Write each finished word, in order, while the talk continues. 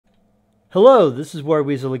Hello, this is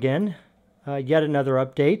Weasel again. Yet another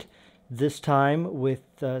update, this time with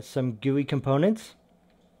some GUI components.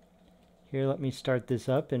 Here, let me start this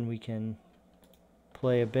up and we can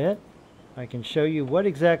play a bit. I can show you what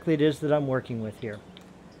exactly it is that I'm working with here.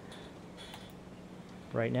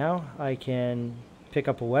 Right now, I can pick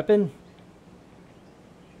up a weapon,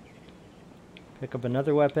 pick up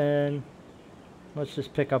another weapon. Let's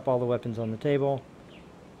just pick up all the weapons on the table.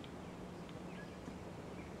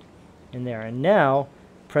 In there, and now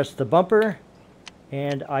press the bumper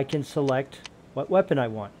and I can select what weapon I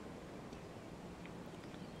want.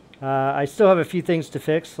 I still have a few things to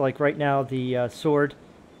fix, like right now the sword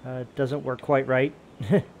doesn't work quite right.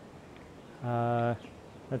 That's a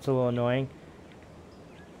little annoying.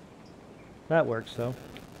 That works though.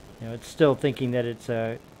 You know, it's still thinking that it's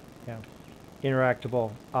a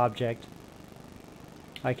interactable object.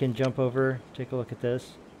 I can jump over, take a look at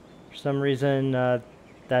this. For some reason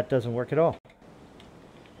that doesn't work at all.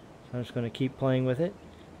 So I'm just going to keep playing with it.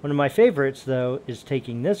 One of my favorites, though, is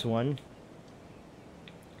taking this one,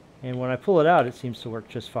 and when I pull it out, it seems to work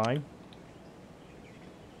just fine.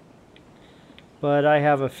 But I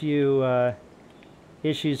have a few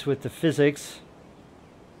issues with the physics.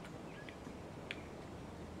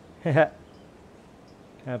 Kind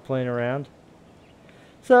of playing around.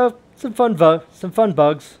 So, some fun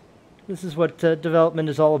bugs. This is what development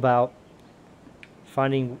is all about.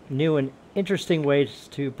 Finding new and interesting ways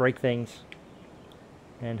to break things,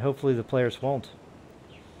 and hopefully the players won't.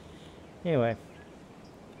 Anyway,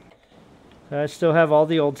 I still have all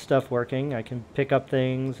the old stuff working. I can pick up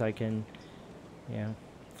things, I can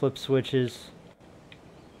flip switches.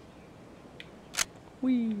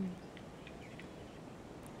 Whee!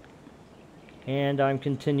 And I'm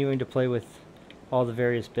continuing to play with all the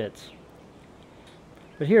various bits.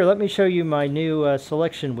 But here, let me show you my new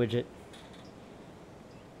selection widget.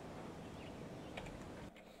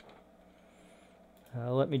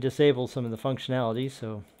 Let me disable some of the functionality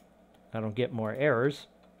so I don't get more errors.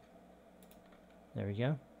 There we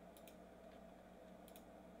go.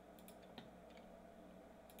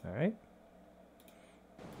 Alright.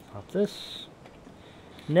 Pop this.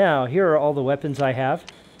 Now, here are all the weapons I have,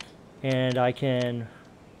 and I can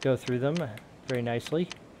go through them very nicely.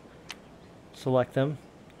 Select them.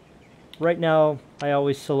 Right now, I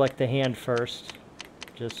always select the hand first.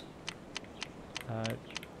 Just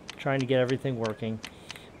trying to get everything working.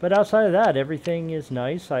 But outside of that, everything is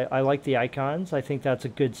nice. I like the icons. I think that's a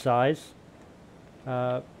good size.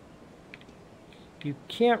 You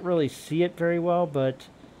can't really see it very well, but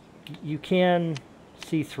you can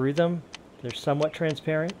see through them. They're somewhat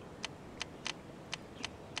transparent.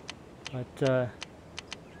 But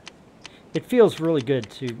it feels really good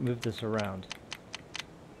to move this around.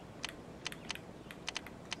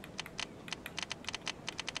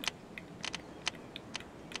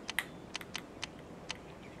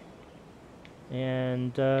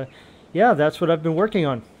 And yeah, that's what I've been working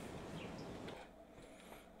on.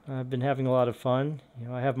 I've been having a lot of fun.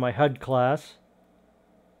 I have my HUD class,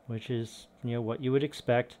 which is what you would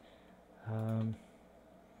expect. I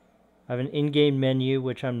have an in-game menu,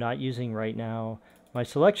 which I'm not using right now. My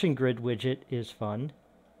selection grid widget is fun.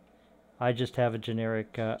 I just have a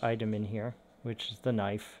generic item in here, which is the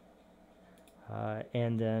knife.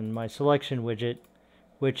 And then my selection widget,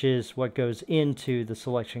 which is what goes into the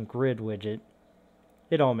selection grid widget.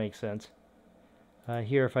 It all makes sense.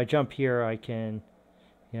 Here, if I jump here, I can,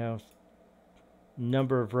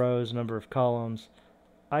 number of rows, number of columns.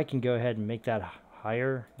 I can go ahead and make that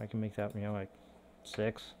higher. I can make that, like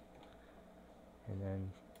 6. And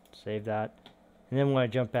then save that. And then when I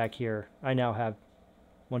jump back here, I now have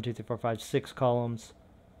 1, 2, 3, 4, 5, 6 columns,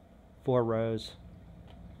 4 rows.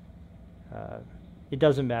 It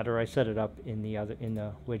doesn't matter. I set it up in the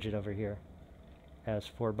widget over here as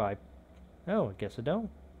 4 by. Oh, I guess I don't.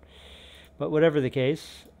 But whatever the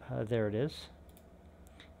case, there it is.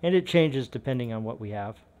 And it changes depending on what we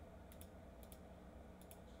have.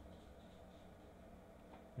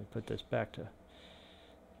 Let me put this back to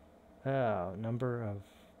number of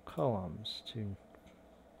columns to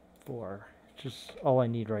 4. Just all I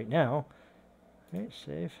need right now. Alright,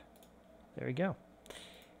 save. There we go.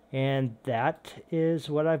 And that is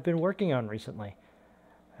what I've been working on recently.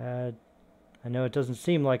 I know it doesn't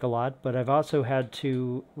seem like a lot, but I've also had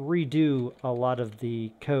to redo a lot of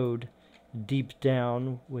the code deep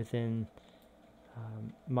down within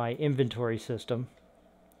my inventory system.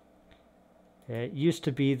 It used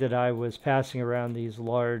to be that I was passing around these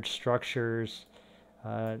large structures,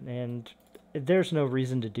 and there's no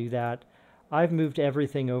reason to do that. I've moved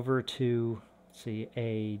everything over to, let's see,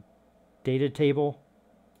 a data table.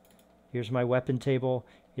 Here's my weapon table.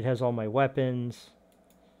 it has all my weapons,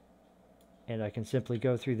 and I can simply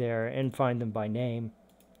go through there and find them by name.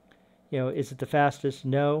 You know, is it the fastest?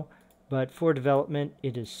 No, but for development,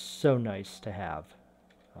 it is so nice to have.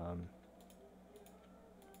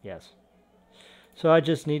 Yes. So I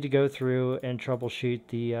just need to go through and troubleshoot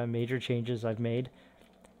the major changes I've made,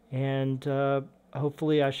 and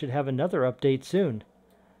hopefully I should have another update soon.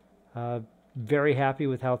 Very happy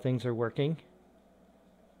with how things are working.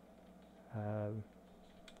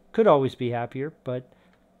 Could always be happier, but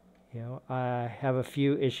you know, I have a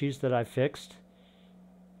few issues that I fixed,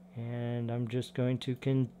 and I'm just going to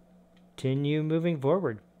continue moving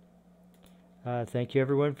forward. Thank you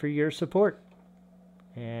everyone for your support,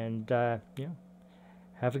 and you know,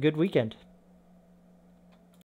 have a good weekend.